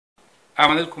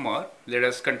I'm Anil Kumar. Let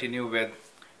us continue with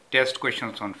test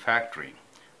questions on factoring.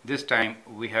 This time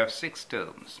we have 6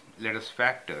 terms. Let us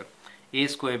factor a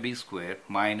square b square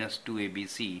minus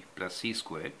 2abc plus c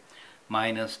square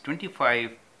minus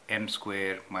 25m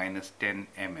square minus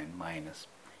 10mn minus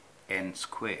n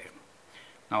square.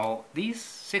 Now these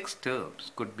 6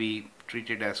 terms could be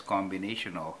treated as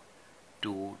combination of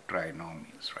two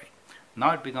trinomials, right?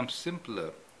 Now it becomes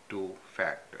simpler to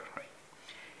factor, right?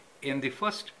 In the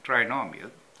first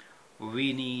trinomial,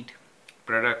 we need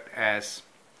product as,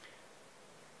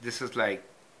 this is like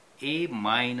a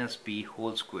minus b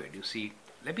whole squared. You see,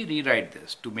 let me rewrite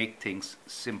this to make things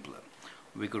simpler.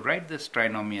 We could write this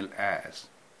trinomial as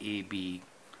ab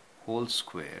whole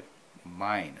squared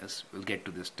minus, we'll get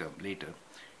to this term later,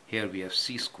 here we have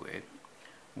c squared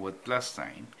with plus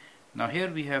sign. Now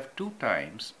here we have 2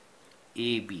 times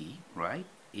ab, right,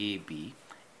 ab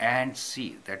and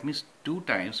c, that means 2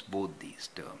 times both these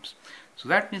terms. So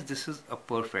that means this is a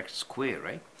perfect square,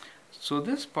 right? So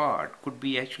this part could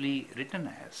be actually written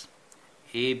as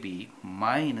ab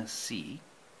minus c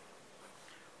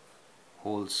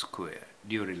whole square.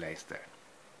 Do you realize that?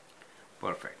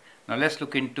 Perfect. Now let's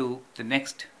look into the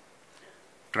next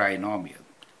trinomial.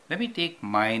 Let me take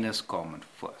minus common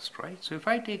first, right? So if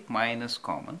I take minus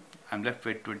common, I'm left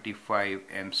with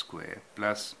 25m square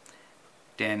plus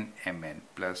 10mn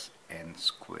plus n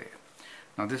square.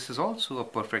 Now this is also a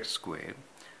perfect square.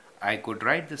 I could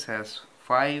write this as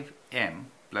 5m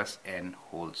plus n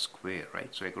whole square, right?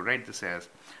 So I could write this as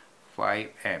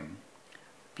 5m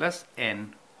plus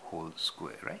n whole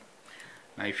square, right?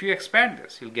 Now if you expand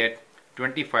this, you'll get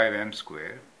 25m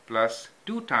square plus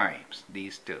 2 times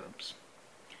these terms.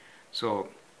 So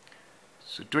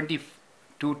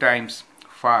 22 times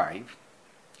 5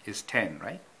 is 10,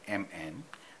 right? mn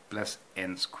plus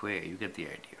n square, you get the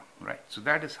idea, right? So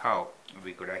that is how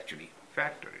we could actually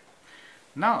factor it.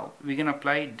 Now we can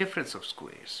apply difference of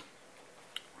squares,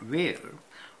 where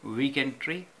we can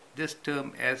treat this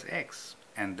term as x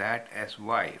and that as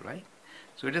y, right?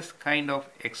 So it is kind of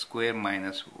x square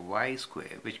minus y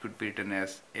square, which could be written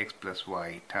as x plus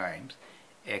y times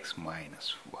x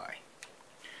minus y.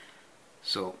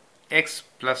 So x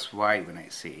plus y, when I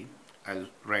say, I'll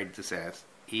write this as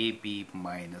ab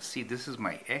minus c, this is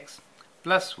my x,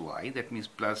 plus y, that means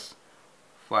plus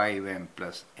 5m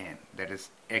plus n, that is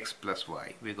x plus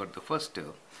y. We got the first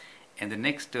term, and the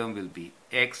next term will be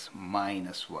x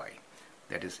minus y,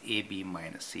 that is ab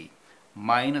minus c.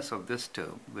 Minus of this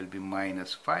term will be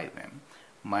minus 5m,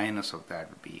 minus of that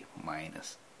will be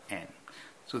minus n.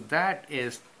 So that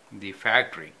is the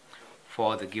factoring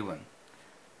for the given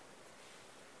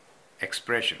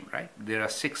expression, right? There are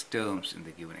 6 terms in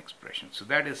the given expression. So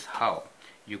that is how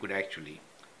you could actually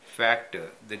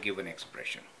factor the given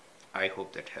expression. I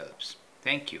hope that helps.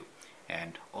 Thank you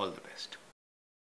and all the best.